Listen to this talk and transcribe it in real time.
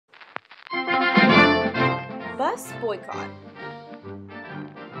Bus boycott.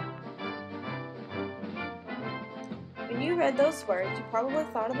 When you read those words, you probably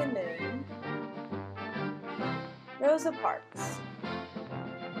thought of the name Rosa Parks.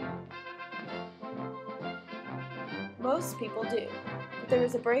 Most people do, but there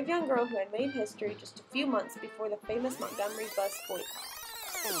was a brave young girl who had made history just a few months before the famous Montgomery bus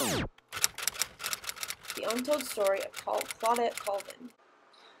boycott. The untold story of Claudette Colvin.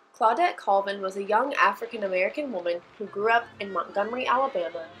 Claudette Colvin was a young African-American woman who grew up in Montgomery,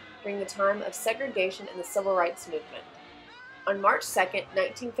 Alabama during the time of segregation and the Civil Rights Movement. On March 2,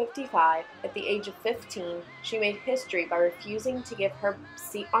 1955, at the age of 15, she made history by refusing to give her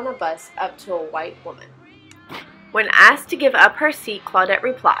seat on a bus up to a white woman. When asked to give up her seat, Claudette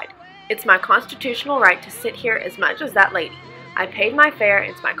replied, "It's my constitutional right to sit here as much as that lady. I paid my fare,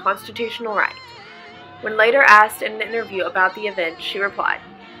 and it's my constitutional right." When later asked in an interview about the event, she replied,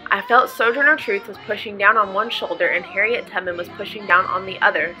 "I felt Sojourner Truth was pushing down on one shoulder and Harriet Tubman was pushing down on the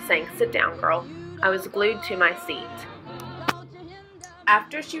other, saying, 'Sit down, girl.' I was glued to my seat."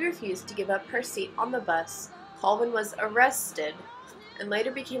 After she refused to give up her seat on the bus, Colvin was arrested and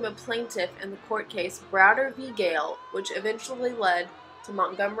later became a plaintiff in the court case Browder v. Gale, which eventually led to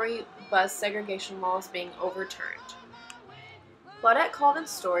Montgomery bus segregation laws being overturned. Claudette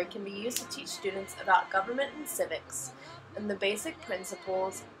Colvin's story can be used to teach students about government and civics and the basic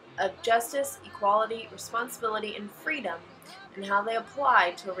principles of justice, equality, responsibility, and freedom, and how they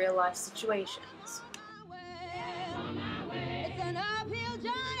apply to real-life situations.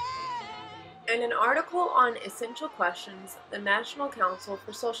 In an article on essential questions, the National Council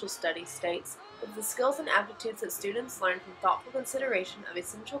for Social Studies states that the skills and aptitudes that students learn from thoughtful consideration of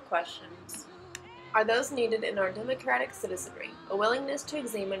essential questions are those needed in our democratic citizenry: a willingness to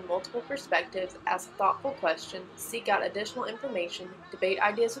examine multiple perspectives, ask thoughtful questions, seek out additional information, debate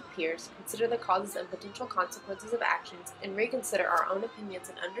ideas with peers, consider the causes and potential consequences of actions, and reconsider our own opinions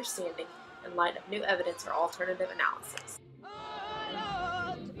and understanding in light of new evidence or alternative analysis.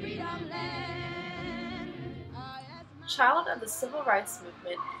 Child of the Civil Rights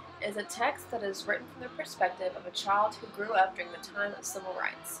Movement is a text that is written from the perspective of a child who grew up during the time of civil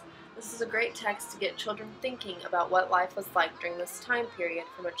rights. This is a great text to get children thinking about what life was like during this time period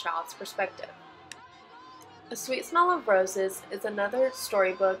from a child's perspective. A Sweet Smell of Roses is another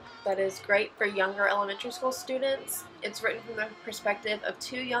storybook that is great for younger elementary school students. It's written from the perspective of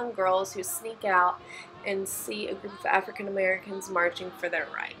two young girls who sneak out and see a group of African Americans marching for their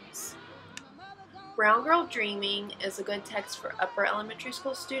rights. Brown Girl Dreaming is a good text for upper elementary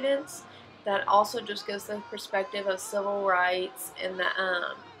school students that also just gives the perspective of civil rights and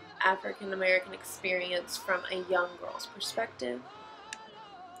the African American experience from a young girl's perspective.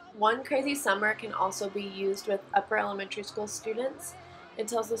 One Crazy Summer can also be used with upper elementary school students. It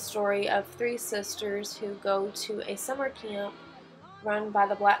tells the story of three sisters who go to a summer camp run by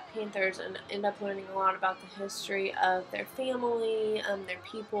the Black Panthers and end up learning a lot about the history of their family, their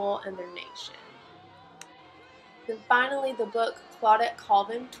people, and their nation. Then finally, the book Claudette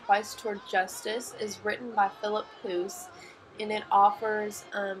Colvin, Twice Toward Justice is written by Philip Hoos, and it offers,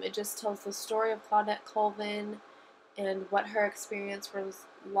 it just tells the story of Claudette Colvin and what her experience was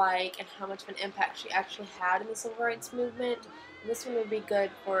like and how much of an impact she actually had in the civil rights movement. And this one would be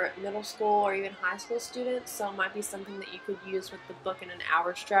good for middle school or even high school students, so it might be something that you could use with the book in an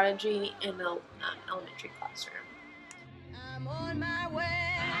hour strategy in the elementary classroom. I'm on my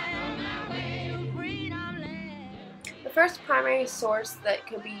way to freedom land. The first primary source that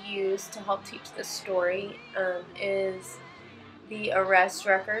could be used to help teach this story is the arrest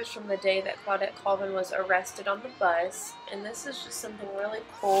records from the day that Claudette Colvin was arrested on the bus, and this is just something really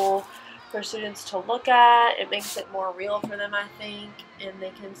cool for students to look at. It makes it more real for them, I think, and they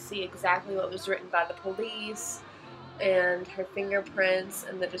can see exactly what was written by the police and her fingerprints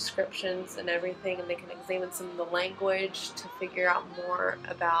and the descriptions and everything, and they can examine some of the language to figure out more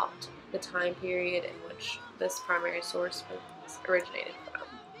about the time period in which this primary source was originated from.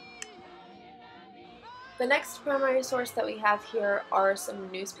 The next primary source that we have here are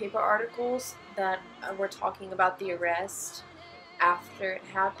some newspaper articles that were talking about the arrest after it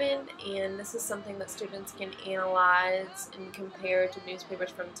happened, and this is something that students can analyze and compare to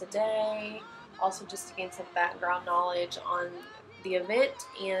newspapers from today, also just to gain some background knowledge on the event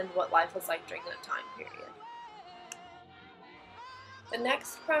and what life was like during that time period. The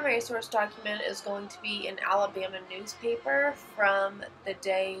next primary source document is going to be an Alabama newspaper from the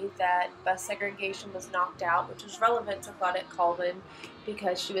day that bus segregation was knocked out, which is relevant to Claudette Colvin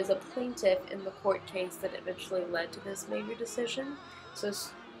because she was a plaintiff in the court case that eventually led to this major decision. So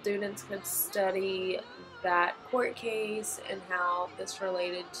students could study that court case and how this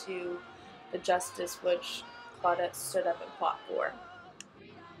related to the justice which Claudette stood up and fought for.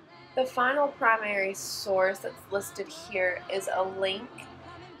 The final primary source that's listed here is a link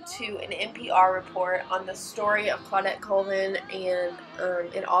to an NPR report on the story of Claudette Colvin, and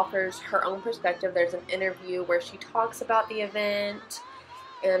it offers her own perspective. There's an interview where she talks about the event,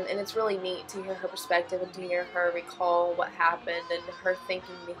 and it's really neat to hear her perspective and to hear her recall what happened and her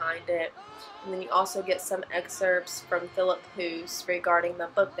thinking behind it. And then you also get some excerpts from Philip Hoos regarding the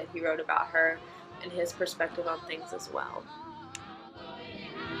book that he wrote about her and his perspective on things as well.